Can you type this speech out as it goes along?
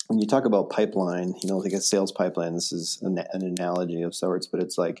when you talk about pipeline, like a sales pipeline, this is an analogy of sorts, but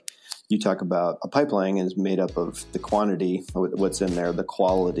it's like you talk about a pipeline is made up of the quantity, what's in there, the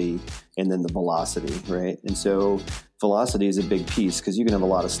quality, and then the velocity, right? And so velocity is a big piece because you can have a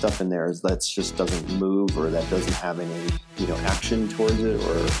lot of stuff in there that just doesn't move or that doesn't have any, action towards it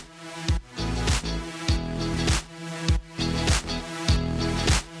or...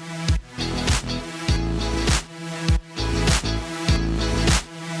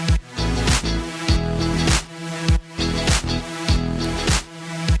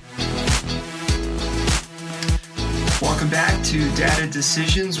 To Data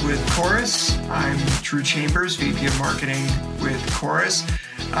Decisions with Chorus. I'm Drew Chambers, VP of Marketing with Chorus.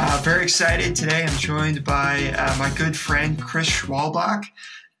 Very excited today. I'm joined by my good friend Chris Schwalbach,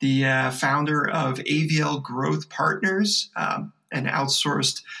 the founder of AVL Growth Partners, an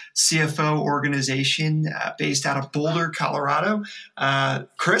outsourced CFO organization based out of Boulder, Colorado.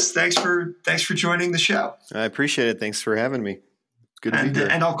 Chris, thanks for joining the show. I appreciate it. Thanks for having me. Good to be here.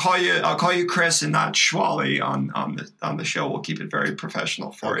 And I'll call you Chris and not Schwally on the show. We'll keep it very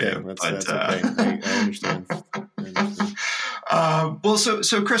professional for you. That's okay. I understand.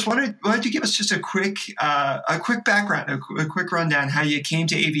 So Chris, why don't you give us just a quick background, a quick rundown how you came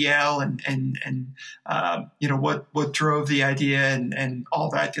to AVL and what drove the idea and all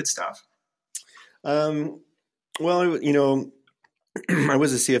that good stuff. Well, I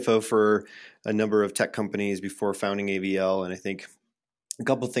was a CFO for a number of tech companies before founding AVL, and I think a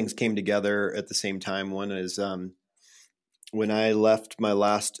couple of things came together at the same time. One is when I left my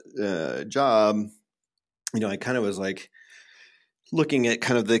last job, I kind of was like looking at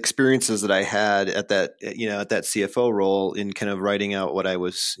kind of the experiences that I had at that CFO role in kind of writing out what I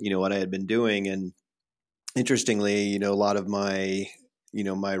was, what I had been doing. And interestingly, a lot of my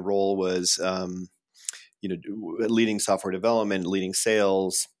role was, leading software development, leading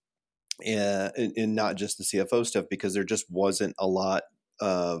sales, and not just the CFO stuff, because there just wasn't a lot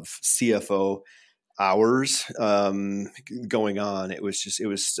of CFO hours going on. It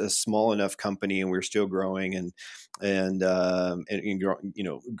was a small enough company, and we were still growing and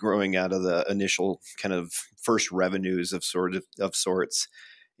growing out of the initial kind of first revenues of sorts.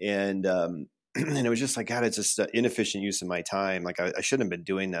 And it was just like, God, it's just an inefficient use of my time. Like I shouldn't have been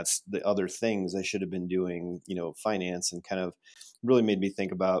doing the other things. I should have been doing, finance, and kind of really made me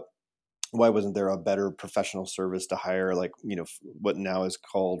think about why wasn't there a better professional service to hire, like, what now is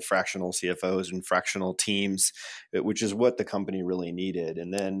called fractional CFOs and fractional teams, which is what the company really needed.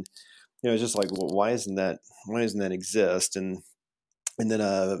 And then, it's just like, well, why doesn't that exist? And then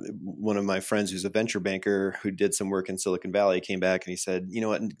one of my friends who's a venture banker who did some work in Silicon Valley came back and he said,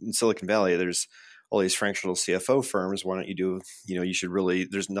 in Silicon Valley, there's all these fractional CFO firms. Why don't you do, you should really,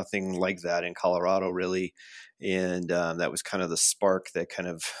 there's nothing like that in Colorado really. And that was kind of the spark that kind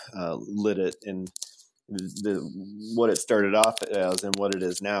of lit it. And what it started off as and what it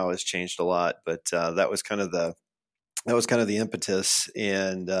is now has changed a lot. But that was kind of the impetus.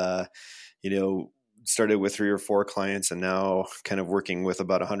 And started with 3 or 4 clients, and now kind of working with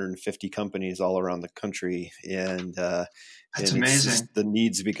about 150 companies all around the country. And that's amazing. The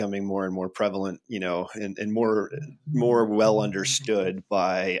needs becoming more and more prevalent, and more well understood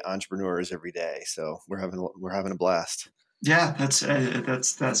by entrepreneurs every day. So we're having a blast. Yeah,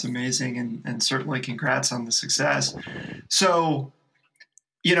 that's amazing, and certainly congrats on the success. So,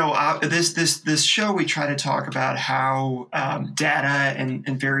 this show, we try to talk about how data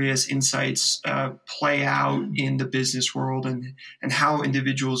and various insights play out in the business world, and how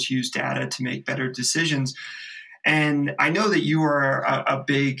individuals use data to make better decisions. And I know that you are a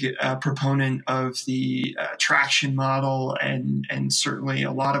big proponent of the traction model, and certainly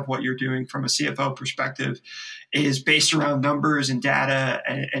a lot of what you're doing from a CFO perspective is based around numbers and data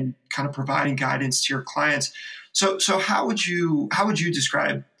and kind of providing guidance to your clients. So how would you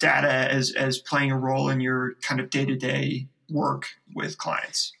describe data as playing a role in your kind of day-to-day work with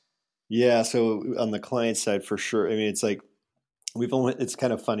clients? Yeah, so on the client side, for sure. I mean, it's like it's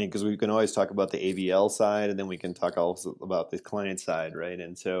kind of funny because we can always talk about the AVL side, and then we can talk also about the client side, right?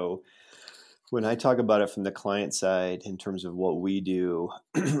 And so when I talk about it from the client side in terms of what we do,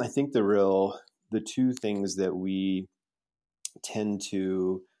 I think the two things that we tend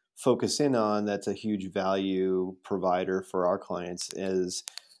to focus in on that's a huge value provider for our clients is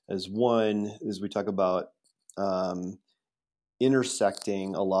one is we talk about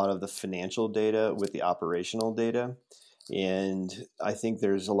intersecting a lot of the financial data with the operational data. And I think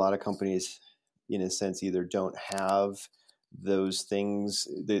there's a lot of companies, in a sense, either don't have those things,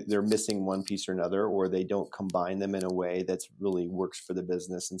 they're missing one piece or another, or they don't combine them in a way that's really works for the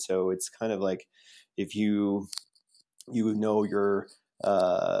business. And so it's kind of like if you know your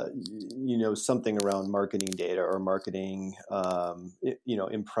something around marketing data or marketing,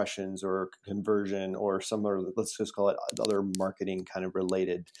 impressions or conversion or some other, let's just call it other marketing kind of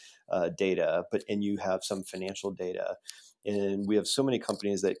related data, and you have some financial data. And we have so many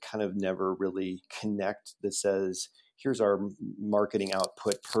companies that kind of never really connect that says, here's our marketing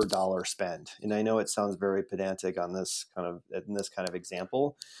output per dollar spent. And I know it sounds very pedantic in this kind of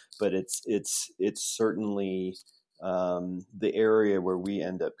example, but it's certainly the area where we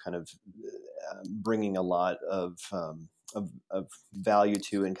end up kind of bringing a lot of value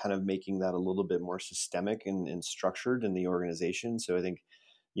to, and kind of making that a little bit more systemic and structured in the organization. So I think,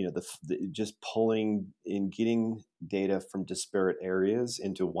 just pulling and getting data from disparate areas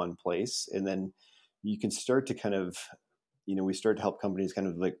into one place, and then you can start to kind of, we start to help companies kind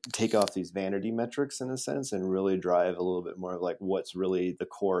of like take off these vanity metrics in a sense, and really drive a little bit more of like what's really the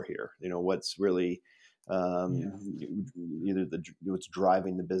core here. What's really either what's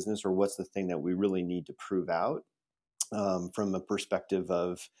driving the business, or what's the thing that we really need to prove out from a perspective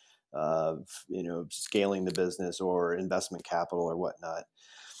of scaling the business or investment capital or whatnot.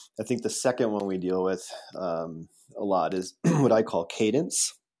 I think the second one we deal with a lot is what I call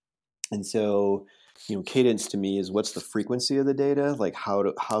cadence. And so, cadence to me is what's the frequency of the data? Like how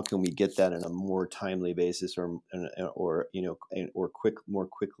can we get that in a more timely basis, or more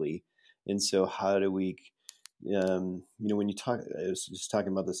quickly? And so how do we, when you talk, I was just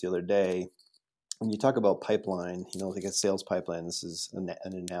talking about this the other day, when you talk about pipeline, like a sales pipeline, this is an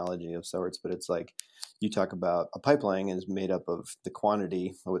analogy of sorts, but it's like you talk about a pipeline is made up of the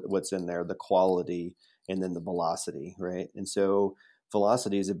quantity, what's in there, the quality, and then the velocity, right? And so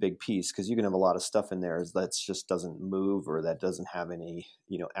velocity is a big piece, because you can have a lot of stuff in there that just doesn't move, or that doesn't have any,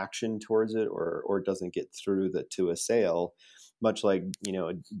 action towards it, or doesn't get through to a sale. Much like,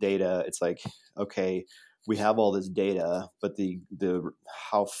 data, it's like, okay, we have all this data, but the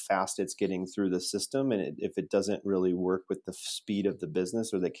how fast it's getting through the system, and if it doesn't really work with the speed of the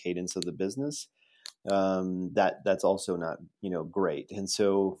business or the cadence of the business, that's also not great. And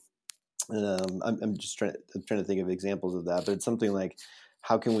so I'm trying to think of examples of that, but it's something like,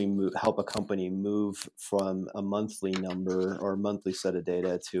 how can we help a company move from a monthly number or a monthly set of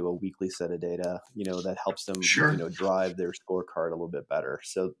data to a weekly set of data, that helps them, drive their scorecard a little bit better.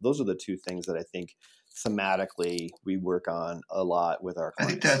 So those are the two things that I think thematically we work on a lot with our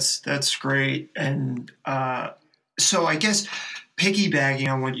clients. I think that's great. And so I guess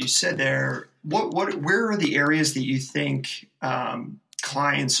piggybacking on what you said there, where are the areas that you think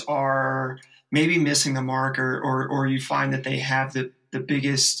clients are maybe missing the mark, or you find that they have the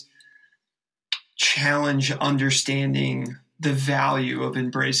biggest challenge understanding the value of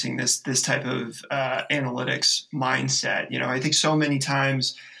embracing this type of analytics mindset? I think so many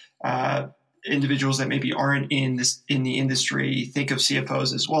times individuals that maybe aren't in the industry think of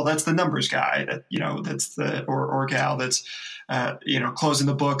CFOs as, well, that's the numbers guy, that's the or gal that's closing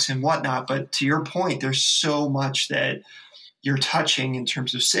the books and whatnot. But to your point, there's so much that you're touching in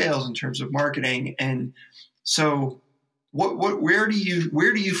terms of sales, in terms of marketing. And so where do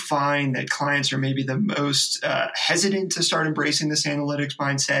you find that clients are maybe the most hesitant to start embracing this analytics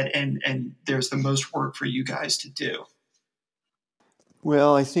mindset, and there's the most work for you guys to do?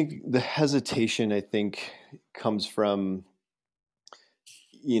 Well, I think the hesitation, comes from,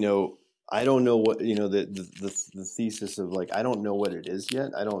 I don't know what, the thesis of like, I don't know what it is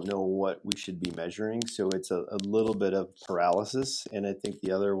yet. I don't know what we should be measuring. So it's a little bit of paralysis. And I think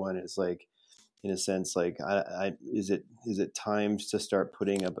the other one is like, in a sense, like, is it time to start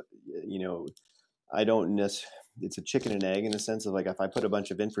putting up, I don't necessarily, it's a chicken and egg in the sense of like, if I put a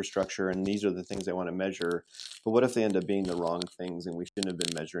bunch of infrastructure and these are the things I want to measure, but what if they end up being the wrong things and we shouldn't have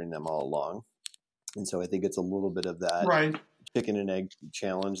been measuring them all along? And so I think it's a little bit of that right. chicken and egg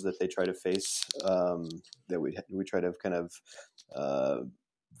challenge that they try to face, that we try to kind of,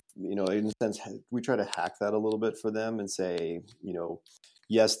 in a sense, we try to hack that a little bit for them and say,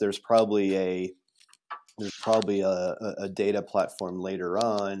 yes, there's probably a data platform later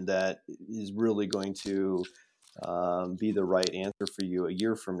on that is really going to be the right answer for you a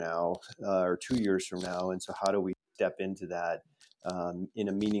year from now or 2 years from now. And so how do we step into that in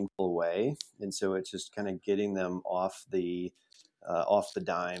a meaningful way? And so it's just kind of getting them off the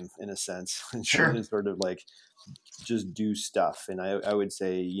dime in a sense, and sure. to sort of like just do stuff. And I would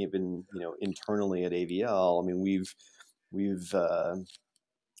say even, internally at AVL, I mean, we've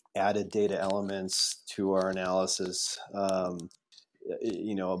added data elements to our analysis, and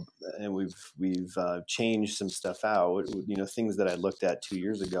we've changed some stuff out, things that I looked at 2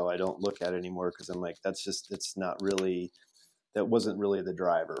 years ago, I don't look at anymore, because I'm like, it's not really that wasn't really the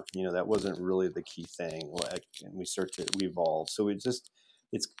driver. That wasn't really the key thing. And we evolve. So I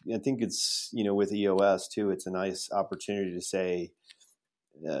think it's, with EOS too, it's a nice opportunity to say,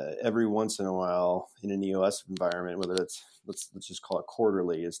 every once in a while in an EOS environment, whether it's, let's just call it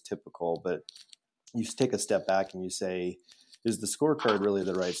quarterly is typical, but you take a step back and you say, is the scorecard really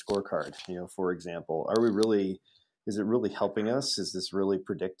the right scorecard? For example, is it really helping us? Is this really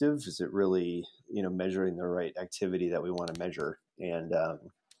predictive? Is it really, measuring the right activity that we want to measure? And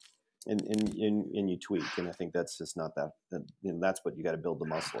you tweak. And I think that's just not that's what you got to build the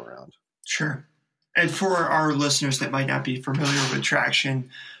muscle around. Sure. And for our listeners that might not be familiar with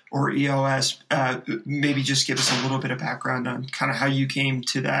Traction or EOS, maybe just give us a little bit of background on kind of how you came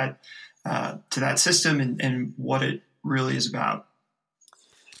to that system and what it really is about.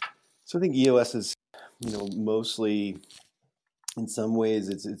 So I think EOS is, mostly, in some ways,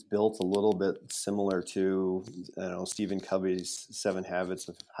 it's built a little bit similar to, Stephen Covey's 7 Habits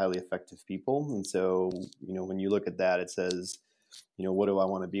of Highly Effective People. And so, when you look at that, it says, what do I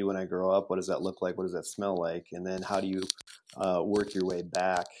want to be when I grow up? What does that look like? What does that smell like? And then how do you work your way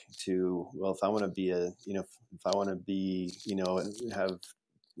back to, well, if I want to be have,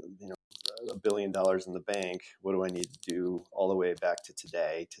 $1 billion in the bank, what do I need to do all the way back to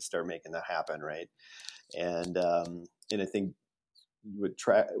today to start making that happen, right? And I think what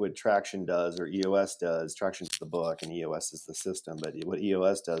Traction does, or EOS does, Traction's the book and EOS is the system, but what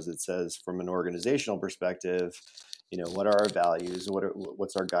EOS does, it says from an organizational perspective, what are our values?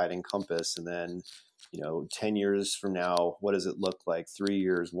 What's our guiding compass? And then, 10 years from now, what does it look like? 3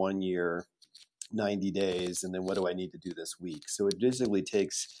 years, 1 year, 90 days, and then what do I need to do this week? So it basically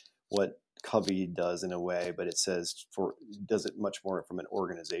takes what Covey does in a way, but it does it much more from an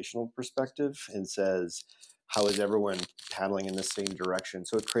organizational perspective and says, how is everyone paddling in the same direction?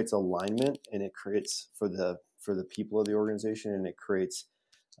 So it creates alignment, and it creates for the people of the organization, and it creates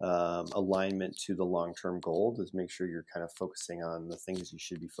alignment to the long-term goal to make sure you're kind of focusing on the things you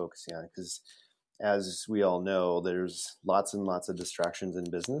should be focusing on. Because as we all know, there's lots and lots of distractions in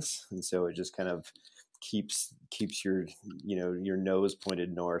business. And so it just kind of keeps your nose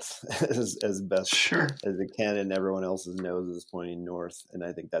pointed north as best Sure. as it can, and everyone else's nose is pointing north. And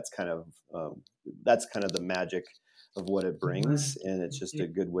I think that's kind of the magic of what it brings, and it's just a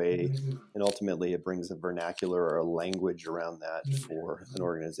good way. And ultimately, it brings a vernacular or a language around that for an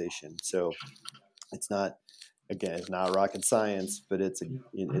organization. So it's not rocket science, but it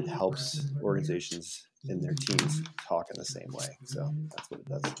helps organizations and their teams talk in the same way. So that's what it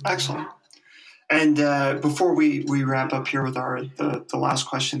does. Excellent. And before we wrap up here with the last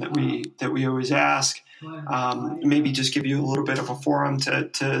question that we always ask, maybe just give you a little bit of a forum to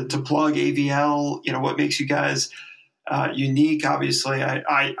plug AVL. What makes you guys unique? Obviously,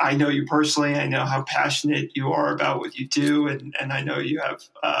 I know you personally. I know how passionate you are about what you do, and I know you have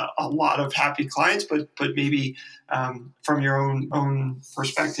a lot of happy clients. But maybe from your own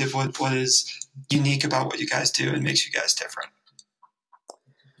perspective, what is unique about what you guys do and makes you guys different?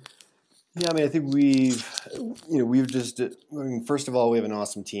 Yeah, I think first of all, we have an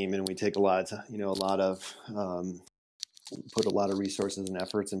awesome team, and we take put a lot of resources and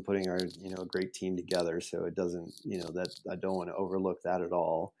efforts in putting our, great team together. So it doesn't, that I don't want to overlook that at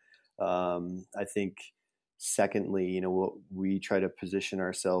all. I think secondly, what we try to position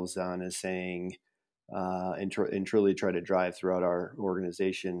ourselves on is saying, and truly try to drive throughout our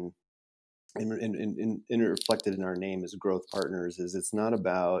organization and reflected in our name as Growth Partners, is it's not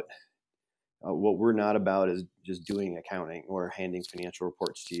about, what we're not about is just doing accounting or handing financial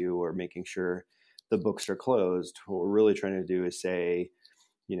reports to you or making sure the books are closed. What we're really trying to do is say,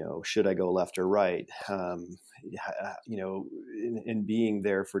 should I go left or right? And being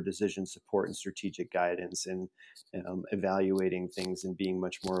there for decision support and strategic guidance, and evaluating things, and being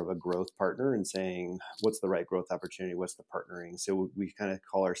much more of a growth partner and saying, what's the right growth opportunity? What's the partnering? So we kind of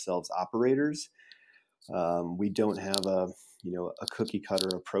call ourselves operators. We don't have a cookie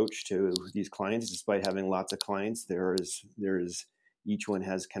cutter approach to these clients, despite having lots of clients. There is each one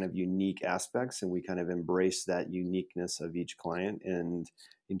has kind of unique aspects, and we kind of embrace that uniqueness of each client and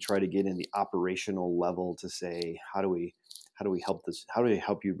try to get in the operational level to say, how do we help this? How do we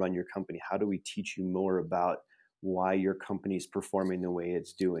help you run your company? How do we teach you more about why your company's performing the way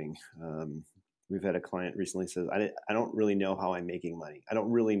it's doing? We've had a client recently says, I don't really know how I'm making money. I don't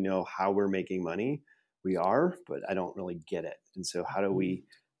really know how we're making money. We are, but I don't really get it. And so how do we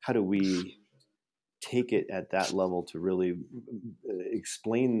take it at that level to really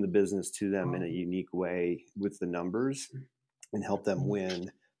explain the business to them in a unique way with the numbers and help them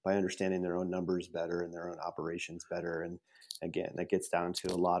win by understanding their own numbers better and their own operations better. And again, that gets down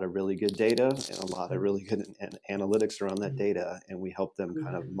to a lot of really good data and a lot of really good analytics around that data. And we help them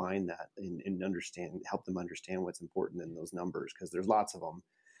kind of mine that and help them understand what's important in those numbers, because there's lots of them.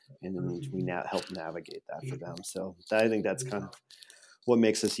 And then we help navigate that for them. So I think that's kind of what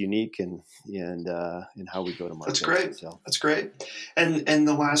makes us unique and how we go to market. That's great. So. That's great. And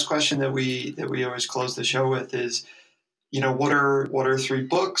the last question that we always close the show with is, what are 3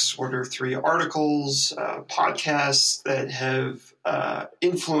 books, what are 3 articles, podcasts that have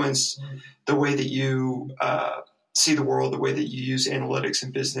influenced the way that you see the world, the way that you use analytics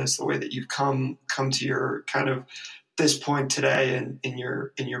in business, the way that you've come to your kind of this point today in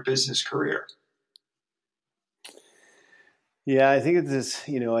your business career? Yeah, I think it's this,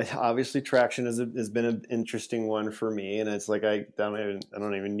 obviously Traction has been an interesting one for me. And it's like, I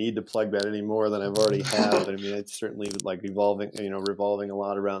don't even need to plug that any more than I've already have. I mean, it's certainly like revolving a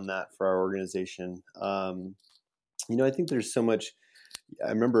lot around that for our organization. I think there's so much. I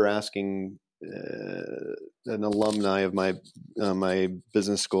remember asking an alumni of my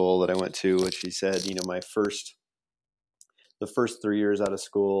business school that I went to, which she said, the first 3 years out of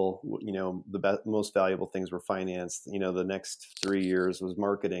school, the most valuable things were finance. The next 3 years was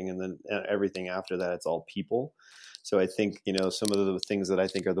marketing, and then everything after that, it's all people. So I think, some of the things that I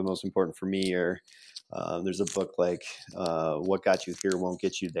think are the most important for me are, there's a book like What Got You Here Won't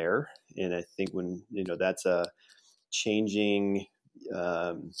Get You There. And I think when, that's a changing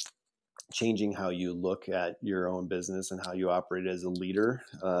how you look at your own business and how you operate as a leader.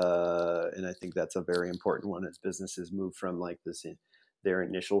 And I think that's a very important one as businesses move from like their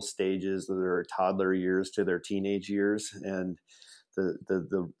initial stages, their toddler years to their teenage years. And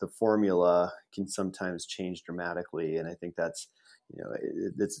the formula can sometimes change dramatically. And I think that's,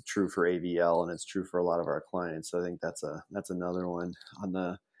 it's true for AVL and it's true for a lot of our clients. So I think that's another one. On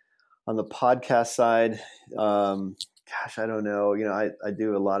the podcast side, I don't know. I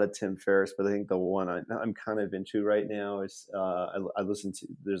do a lot of Tim Ferriss, but I think the one I'm kind of into right now is I listen to.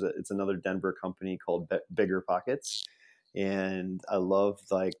 It's another Denver company called Bigger Pockets, and I love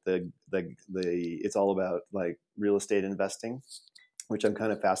like the it's all about like real estate investing, which I'm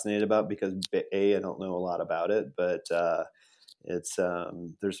kind of fascinated about because I don't know a lot about it, but it's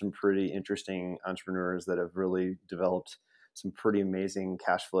there's some pretty interesting entrepreneurs that have really developed some pretty amazing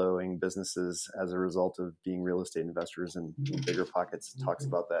cash flowing businesses as a result of being real estate investors, and Bigger Pockets talks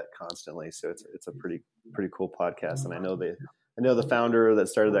about that constantly. So it's a pretty cool podcast. And I know the founder that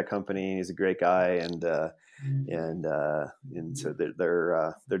started that company. He's a great guy. And so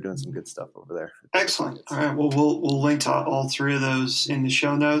they're doing some good stuff over there. Excellent. All right. Well, we'll link to all 3 of those in the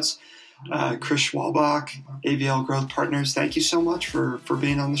show notes. Chris Schwalbach, AVL Growth Partners, thank you so much for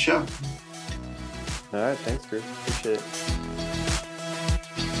being on the show. All right. Thanks, Chris. Appreciate it.